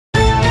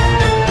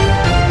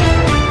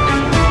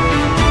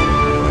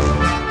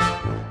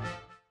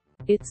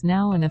It's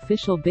now an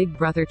official Big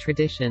Brother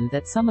tradition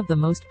that some of the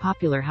most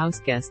popular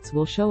houseguests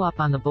will show up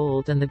on The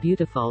Bold and the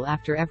Beautiful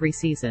after every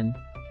season.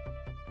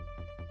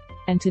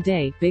 And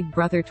today, Big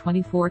Brother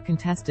 24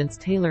 contestants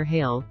Taylor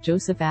Hale,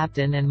 Joseph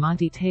Abdin and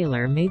Monte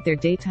Taylor made their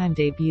daytime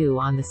debut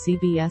on the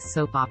CBS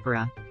soap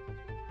opera.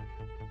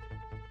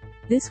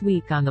 This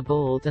week on The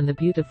Bold and the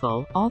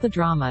Beautiful, all the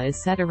drama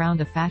is set around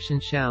a fashion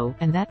show,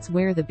 and that's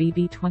where the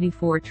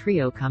BB24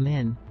 trio come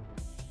in.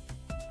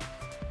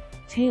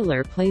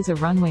 Taylor plays a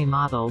runway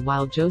model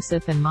while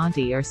Joseph and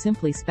Monte are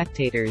simply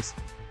spectators.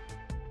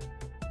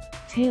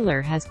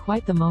 Taylor has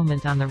quite the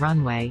moment on the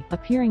runway,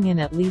 appearing in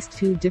at least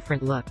 2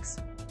 different looks.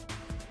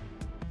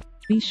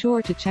 Be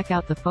sure to check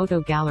out the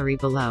photo gallery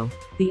below.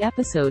 The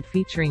episode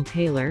featuring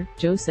Taylor,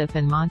 Joseph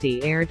and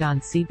Monte aired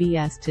on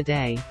CBS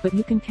today, but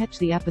you can catch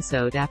the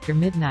episode after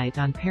midnight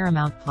on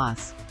Paramount+.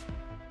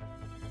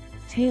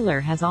 Taylor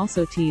has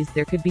also teased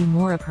there could be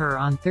more of her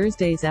on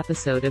Thursday's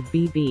episode of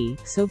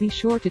BB, so be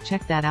sure to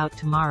check that out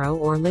tomorrow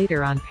or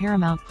later on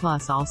Paramount+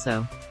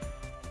 also.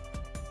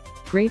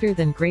 Greater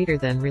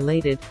than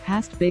related,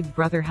 past Big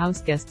Brother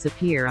houseguests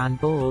appear on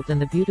Bold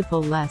and the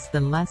Beautiful. Less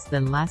than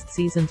last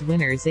season's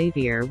winner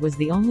Xavier was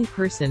the only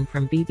person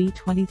from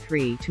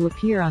BB23 to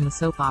appear on the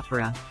soap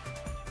opera.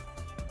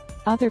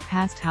 Other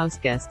past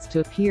houseguests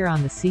to appear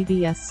on the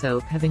CBS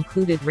soap have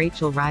included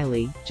Rachel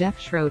Riley, Jeff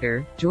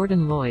Schroeder,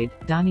 Jordan Lloyd,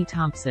 Donnie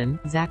Thompson,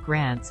 Zach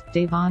Rance,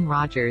 Davon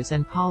Rogers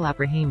and Paul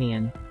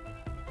Abrahamian.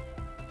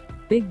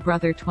 Big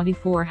Brother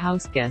 24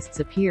 houseguests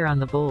appear on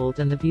The Bold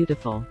and the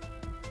Beautiful.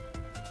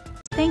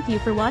 Thank you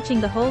for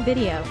watching the whole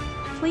video.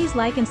 Please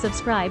like and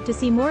subscribe to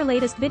see more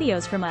latest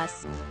videos from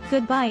us.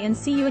 Goodbye and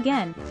see you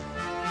again.